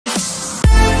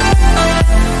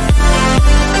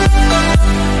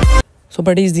So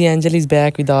buddies, the angel is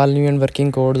back with all new and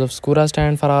working codes of Sakura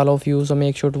Stand for all of you. So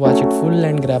make sure to watch it full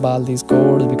and grab all these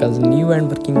codes because new and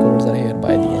working codes are here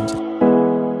by the angel.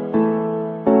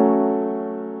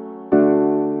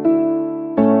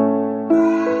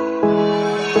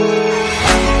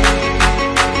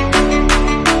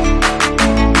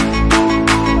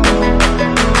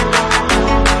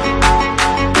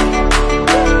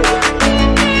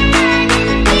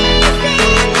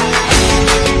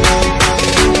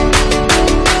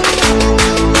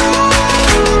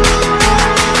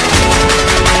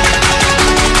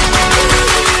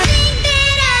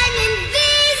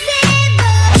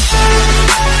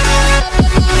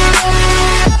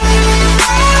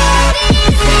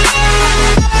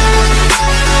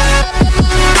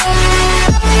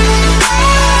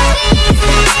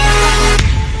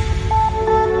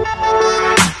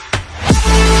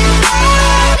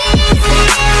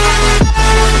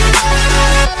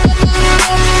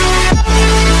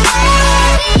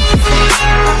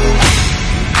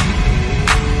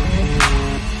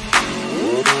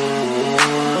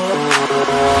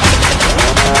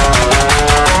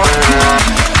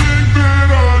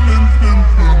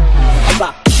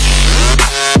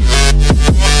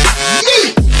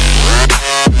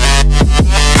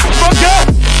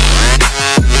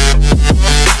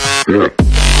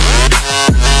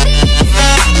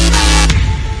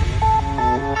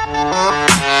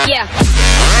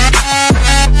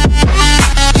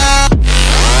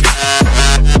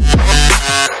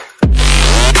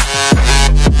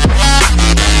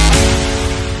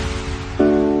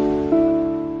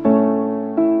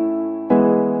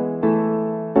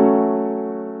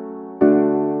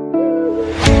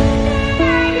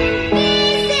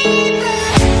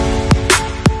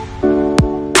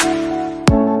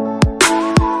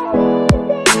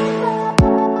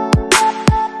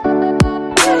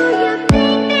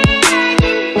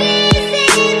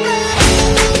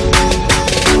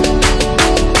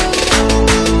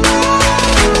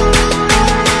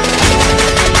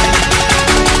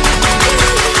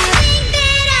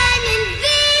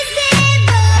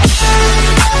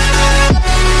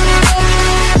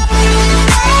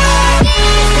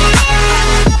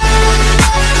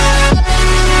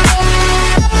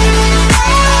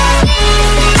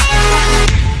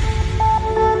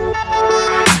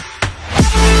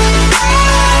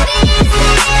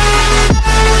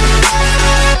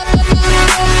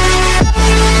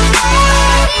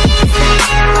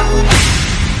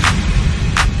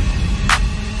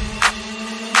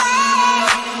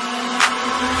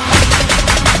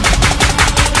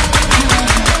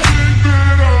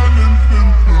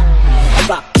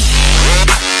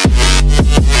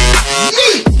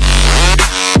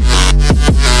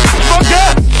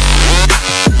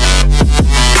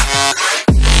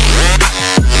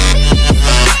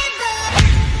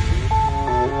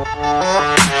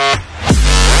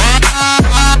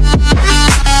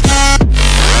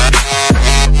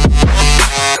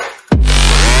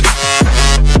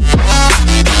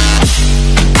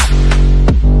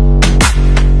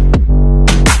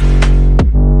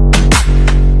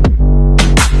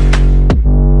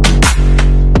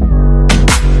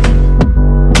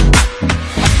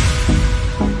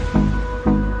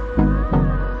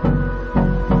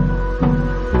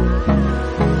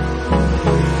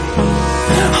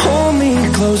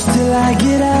 Close till I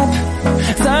get up.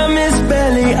 Time is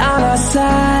barely on our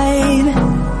side.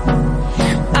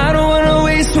 I don't wanna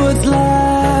waste what's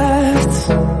left.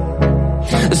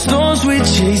 The storms we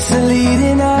chase are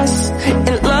leading us,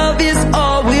 and love is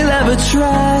all we'll ever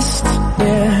trust.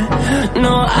 Yeah,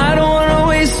 no, I don't wanna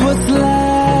waste what's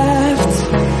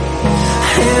left.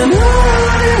 And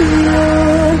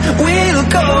on we'll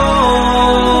go,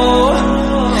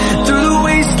 through the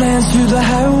wastelands, through the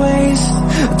highways,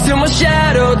 till my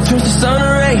shadow turns to sun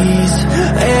rays.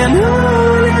 And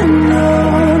on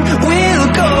we'll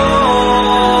go,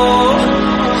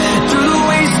 through the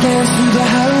wastelands, through the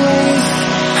highways,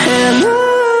 and on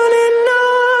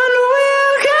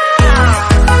we'll go.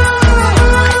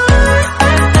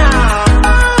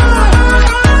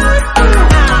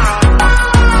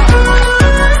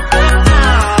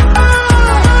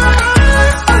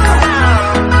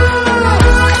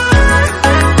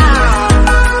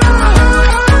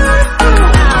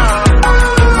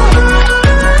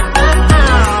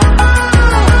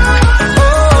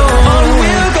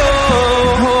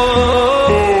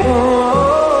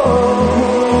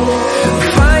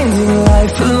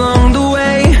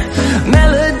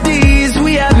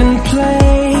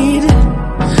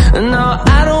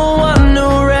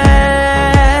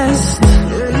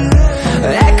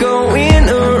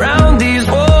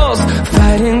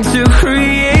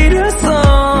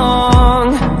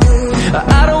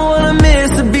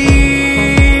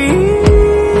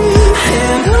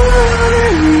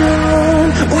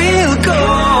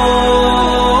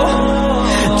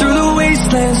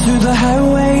 through the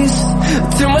highways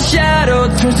till my shadow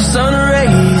turns to sun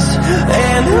rays,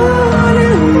 and on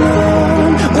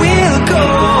we'll go.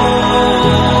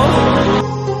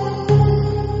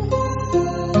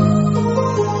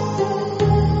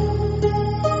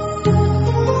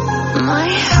 My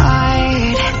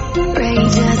heart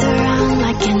rages around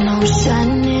like an ocean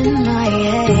in my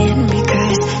head,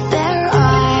 because there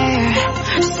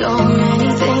are so many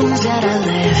things that I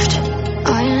left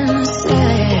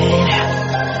unsaid.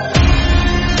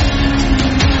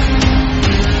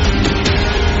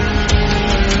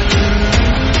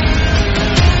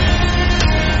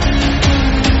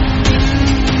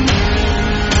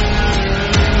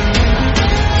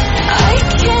 I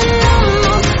can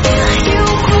almost feel you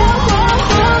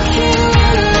walking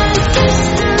in the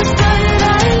distance, but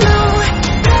I know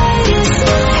that is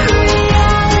my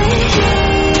reality.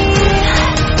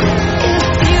 If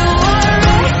you are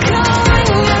echoing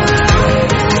around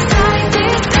inside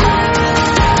these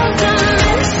parallel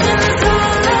dimensions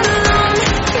all alone,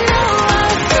 know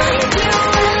I'll find you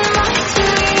in my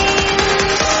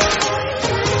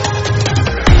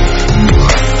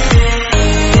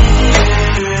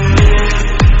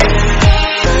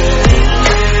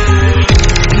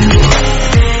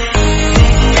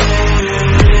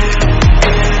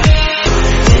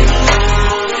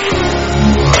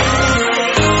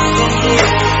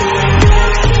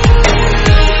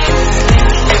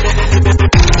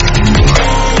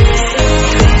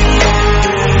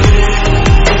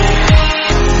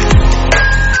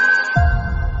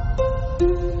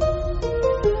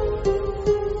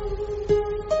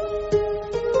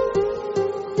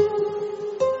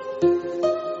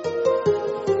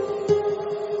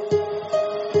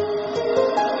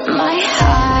My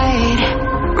heart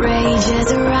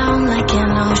rages around like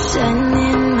an ocean